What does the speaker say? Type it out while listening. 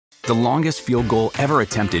The longest field goal ever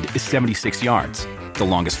attempted is 76 yards. The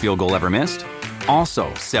longest field goal ever missed?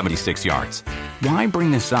 Also 76 yards. Why bring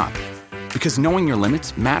this up? Because knowing your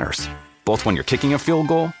limits matters, both when you're kicking a field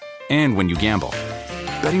goal and when you gamble.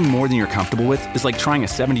 Betting more than you're comfortable with is like trying a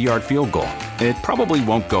 70-yard field goal. It probably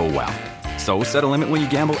won't go well. So set a limit when you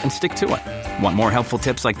gamble and stick to it. Want more helpful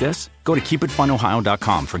tips like this? Go to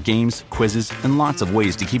keepitfunohio.com for games, quizzes, and lots of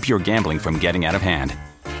ways to keep your gambling from getting out of hand.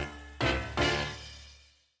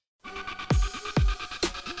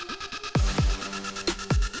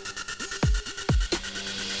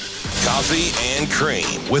 Coffee and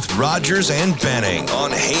Cream with Rogers and Benning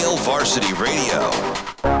on Hail Varsity Radio.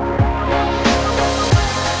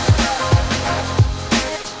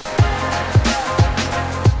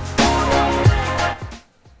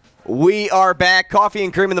 We are back. Coffee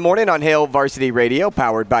and Cream in the morning on Hail Varsity Radio,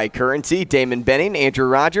 powered by Currency. Damon Benning, Andrew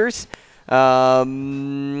Rogers.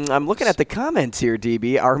 I'm looking at the comments here,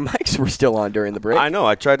 DB. Our mics were still on during the break. I know.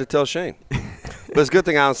 I tried to tell Shane. But it's a good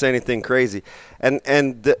thing I don't say anything crazy.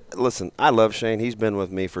 Listen, I love Shane. He's been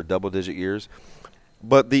with me for double-digit years.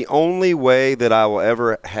 But the only way that I will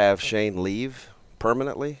ever have Shane leave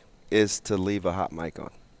permanently is to leave a hot mic on.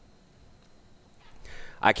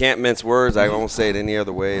 I can't mince words. I won't say it any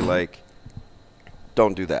other way. Like,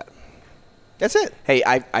 don't do that. That's it. Hey,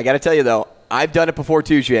 I got to tell you, though, I've done it before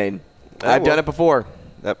too, Shane. I've done it before.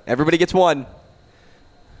 Yep. Everybody gets one.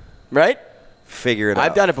 Right? Figure it out.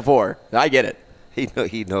 I've done it before. I get it.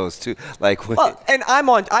 He knows too. Like, and I'm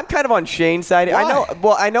kind of on Shane's side.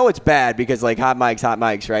 Why? I know it's bad because like hot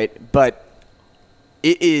mics, right? But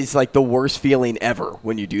it is like the worst feeling ever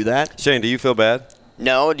when you do that. Shane, do you feel bad?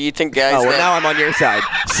 No, do you think guys... Oh, well, now I'm on your side.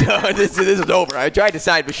 So this is over. I tried to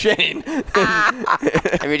side with Shane.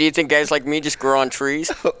 I mean, do you think guys like me just grow on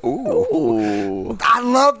trees? Ooh. I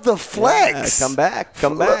love the flex. Yeah, come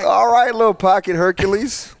back. All right, little pocket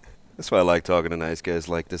Hercules. That's why I like talking to nice guys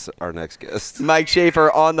like this, our next guest. Mike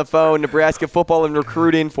Schaefer on the phone, Nebraska football and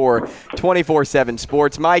recruiting for 24/7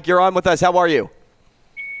 Sports. Mike, you're on with us. How are you?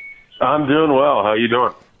 I'm doing well. How you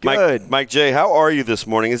doing? Good. Mike J., how are you this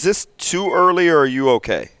morning? Is this too early or are you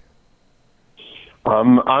okay?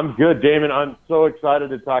 I'm good, Damon. I'm so excited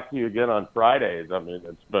to talk to you again on Fridays. I mean,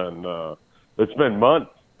 it's been months.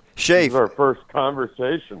 Shafe. This is our first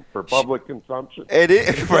conversation for public consumption. It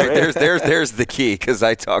is right. There's the key because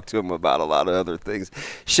I talked to him about a lot of other things.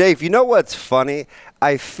 Shafe, you know what's funny?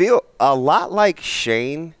 I feel a lot like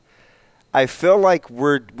Shane. I feel like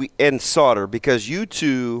we and Sauter because you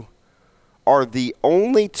two are the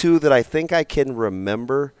only two that I think I can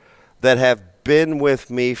remember that have been with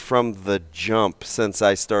me from the jump since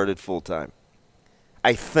I started full time.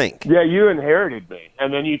 I think. Yeah, you inherited me,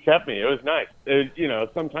 and then you kept me. It was nice.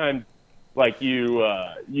 Sometimes like you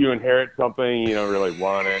inherit something, you don't really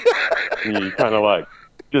want it, and you kind of like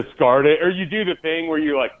discard it, or you do the thing where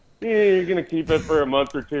you're like, you're going to keep it for a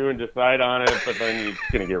month or two and decide on it, but then you're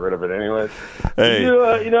going to get rid of it anyways. Hey.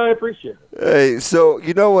 I appreciate it. Hey, so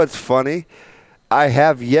you know what's funny? I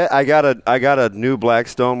got a new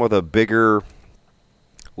Blackstone with a bigger,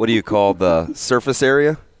 what do you call the surface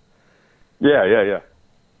area? Yeah.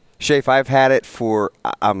 Shafe, I've had it for,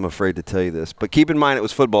 I'm afraid to tell you this, but keep in mind it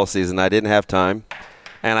was football season. I didn't have time.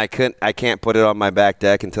 And I can't put it on my back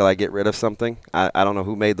deck until I get rid of something. I don't know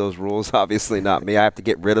who made those rules. Obviously not me. I have to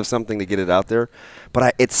get rid of something to get it out there.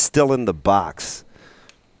 But it's still in the box.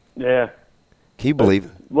 Yeah. Can you believe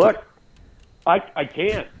it? Look, I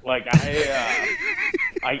can't. Like,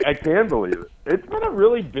 I can believe it. It's been a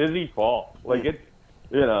really busy fall. Like, and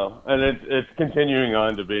it's continuing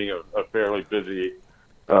on to being a fairly busy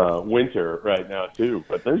winter right now too,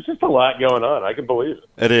 but there's just a lot going on. I can believe it.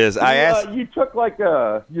 It is. I asked. You took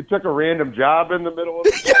a random job in the middle of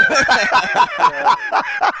it.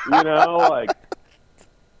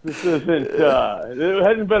 This isn't. It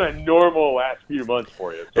hasn't been a normal last few months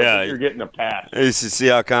for you. So yeah, you're getting a pass. You should see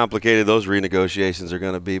how complicated those renegotiations are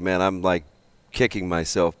going to be, man. I'm like kicking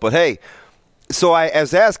myself. But hey, so I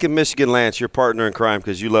was asking Michigan Lance, your partner in crime,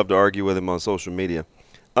 because you love to argue with him on social media.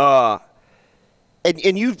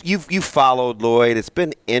 And you've followed Lloyd. It's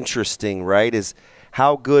been interesting, right?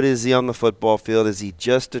 How good is he on the football field? Is he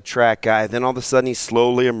just a track guy? Then all of a sudden he's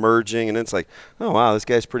slowly emerging, and it's like, oh, wow, this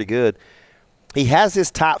guy's pretty good. He has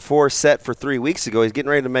his top four set for 3 weeks ago. He's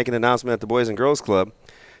getting ready to make an announcement at the Boys and Girls Club.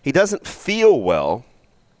 He doesn't feel well.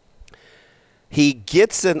 He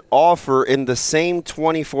gets an offer in the same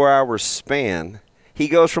 24-hour span. He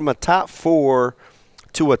goes from a top 4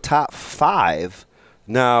 to a top 5.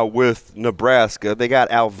 Now with Nebraska, they got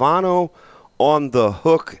Alvano on the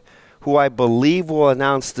hook, who I believe will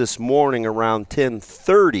announce this morning around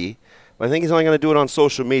 10:30. But I think he's only going to do it on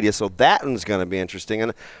social media, so that one's going to be interesting.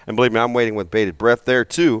 And believe me, I'm waiting with bated breath there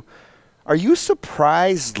too. Are you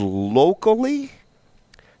surprised locally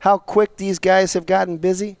how quick these guys have gotten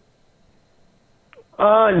busy?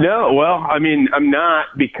 No. Well, I mean, I'm not,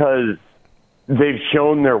 because they've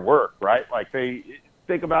shown their work, right? Like,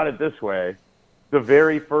 think about it this way. The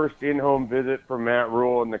very first in-home visit for Matt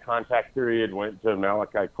Rule in the contact period went to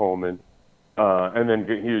Malachi Coleman. And then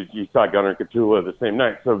you saw Gunnar Katula the same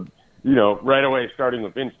night. So, right away starting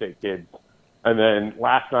with in-state kids. And then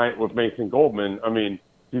last night with Mason Goldman, I mean,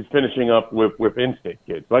 he's finishing up with in-state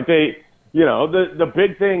kids. Like, the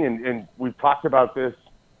big thing, and we've talked about this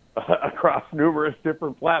across numerous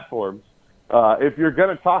different platforms, if you're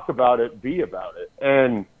going to talk about it, be about it.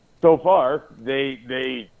 And so far,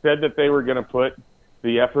 they said that they were going to put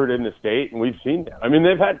the effort in the state, and we've seen that. I mean,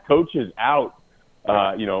 they've had coaches out,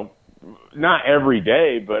 not every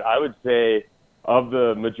day, but I would say of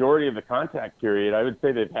the majority of the contact period, I would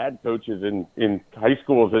say they've had coaches in high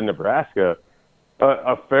schools in Nebraska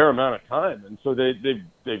a fair amount of time. And so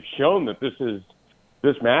they've shown that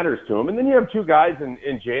this matters to them. And then you have two guys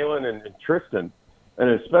in Jalen and Tristan, and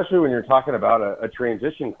especially when you're talking about a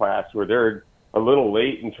transition class where they're a little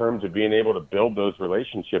late in terms of being able to build those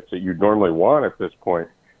relationships that you'd normally want at this point.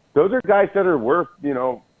 Those are guys that are worth,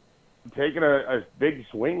 taking a big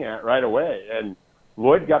swing at right away. And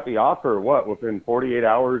Lloyd got the offer, within 48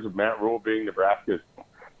 hours of Matt Rule being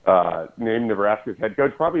named Nebraska's head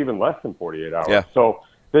coach, probably even less than 48 hours. Yeah. So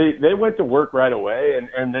they went to work right away,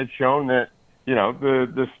 and they've shown that,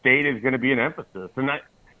 the state is going to be an emphasis. And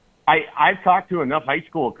I've talked to enough high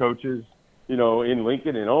school coaches, in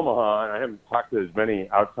Lincoln and Omaha, and I haven't talked to as many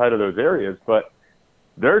outside of those areas, but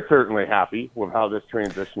they're certainly happy with how this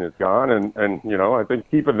transition has gone. And I think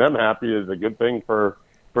keeping them happy is a good thing for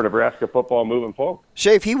Nebraska football moving forward.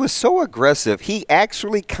 Shafe, he was so aggressive, he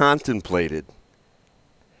actually contemplated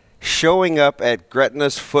showing up at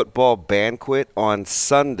Gretna's football banquet on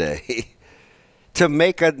Sunday to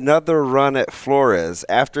make another run at Flores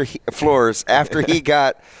after he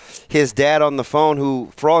got his dad on the phone,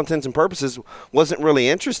 who, for all intents and purposes, wasn't really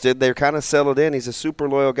interested. They're kind of settled in. He's a super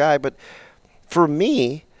loyal guy. But for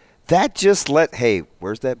me, that just hey,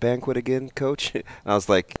 where's that banquet again, Coach? And I was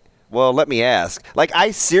like, well, let me ask. Like,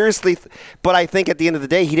 I seriously but I think at the end of the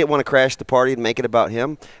day, he didn't want to crash the party and make it about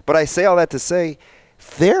him. But I say all that to say,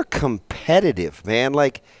 they're competitive, man.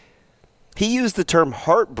 Like, he used the term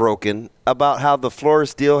heartbroken about how the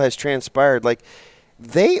Flores deal has transpired. Like,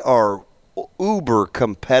 they are uber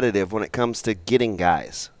competitive when it comes to getting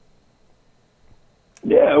guys.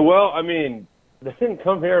 Yeah, well, I mean, they didn't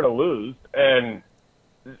come here to lose. And,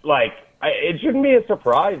 it shouldn't be a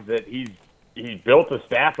surprise that he built a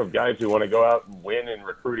staff of guys who want to go out and win in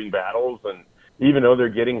recruiting battles. And even though they're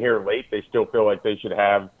getting here late, they still feel like they should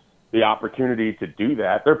have the opportunity to do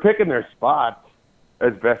that. They're picking their spots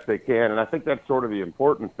as best they can, and I think that's sort of the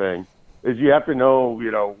important thing, is you have to know,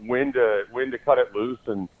 when to cut it loose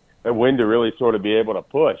and when to really sort of be able to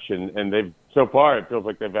push. And they've, so far, it feels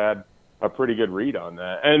like they've had a pretty good read on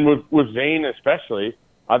that. And with Zane especially,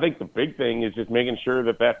 I think the big thing is just making sure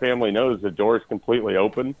that family knows the door is completely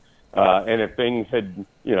open. And if things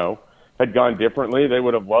had gone differently, they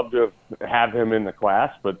would have loved to have him in the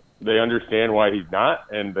class, but they understand why he's not,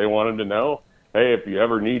 and they want him to know, hey, if you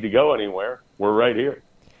ever need to go anywhere, we're right here.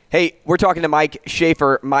 Hey, we're talking to Mike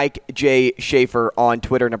Schaefer, Mike J. Schaefer on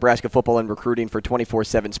Twitter, Nebraska Football and Recruiting for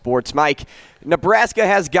 24/7 Sports. Mike, Nebraska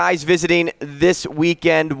has guys visiting this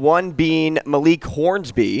weekend, one being Malik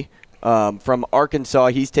Hornsby from Arkansas.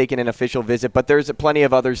 He's taken an official visit, but there's plenty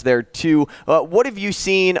of others there too. What have you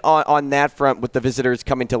seen on that front with the visitors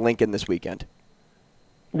coming to Lincoln this weekend?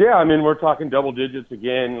 Yeah, I mean, we're talking double digits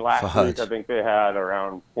again. Last week, I think they had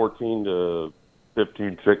around 14 to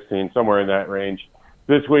 15, 16, somewhere in that range.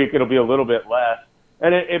 This week, it'll be a little bit less.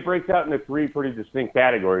 And it breaks out into three pretty distinct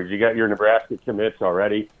categories. You got your Nebraska commits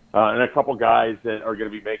already, and a couple guys that are going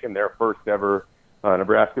to be making their first ever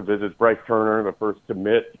Nebraska visits. Bryce Turner, the first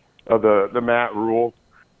commit of the Matt Rule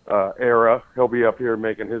era. He'll be up here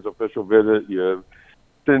making his official visit. You have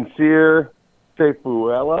Sincere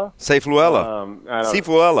Seifuela.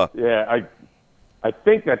 Seifuela. Yeah, I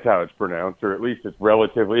think that's how it's pronounced, or at least it's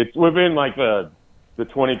within like the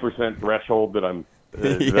 20% threshold that I'm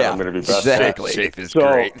going to be best exactly. Shafe is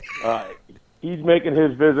so, great. He's making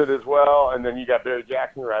his visit as well, and then you got Barry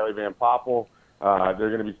Jackson, Riley Van Poppel. They're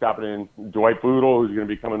going to be stopping in Dwight Boodle, who's going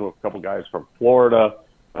to be coming with a couple guys from Florida,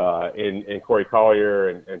 and Corey Collier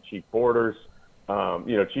and Chief Borders.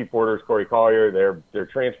 Chief Borders, Corey Collier, they're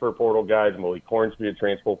transfer portal guys. Malik Hornsby, a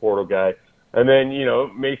transfer portal guy. And then,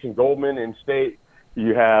 Mason Goldman in state.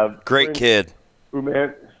 You have great kid.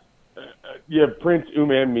 you have Prince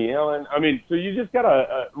Uman Mielen. I mean, so you just got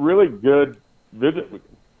a really good visit.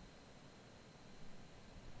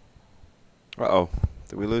 Uh-oh.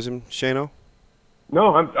 Did we lose him, Shano?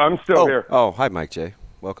 No, I'm still here. Oh, hi, Mike J.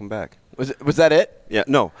 Welcome back. Was that it? Yeah,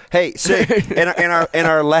 no. Hey, so in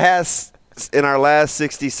our last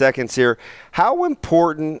 60 seconds here, how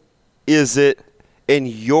important is it, in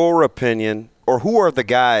your opinion, or who are the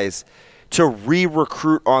guys to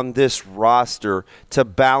re-recruit on this roster to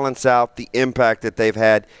balance out the impact that they've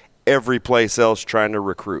had every place else trying to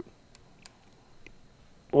recruit?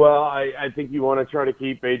 Well, I think you want to try to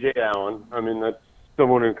keep A.J. Allen. I mean, that's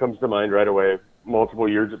someone who comes to mind right away, multiple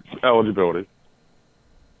years of eligibility.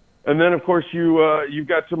 And then, of course, you've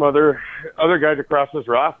got some other guys across this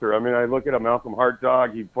roster. I mean, I look at a Malcolm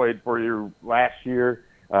Hartzog. He played for you last year.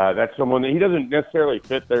 That's someone that he doesn't necessarily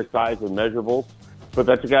fit their size and measurables, but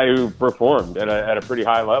that's a guy who performed at a pretty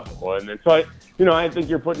high level. And so, I think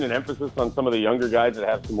you're putting an emphasis on some of the younger guys that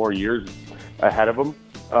have some more years ahead of them.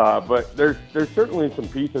 But there's certainly some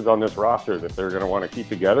pieces on this roster that they're going to want to keep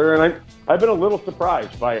together. And I've been a little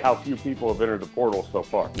surprised by how few people have entered the portal so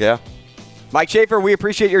far. Yeah. Mike Schaefer, we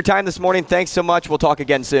appreciate your time this morning. Thanks so much. We'll talk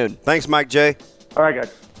again soon. Thanks, Mike J. All right,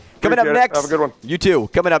 guys. Coming up next. Have a good one. You too.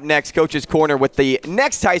 Coming up next, Coach's Corner with the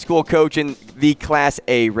next high school coach in the Class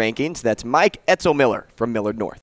A rankings. That's Mike Etzel-Miller from Millard North.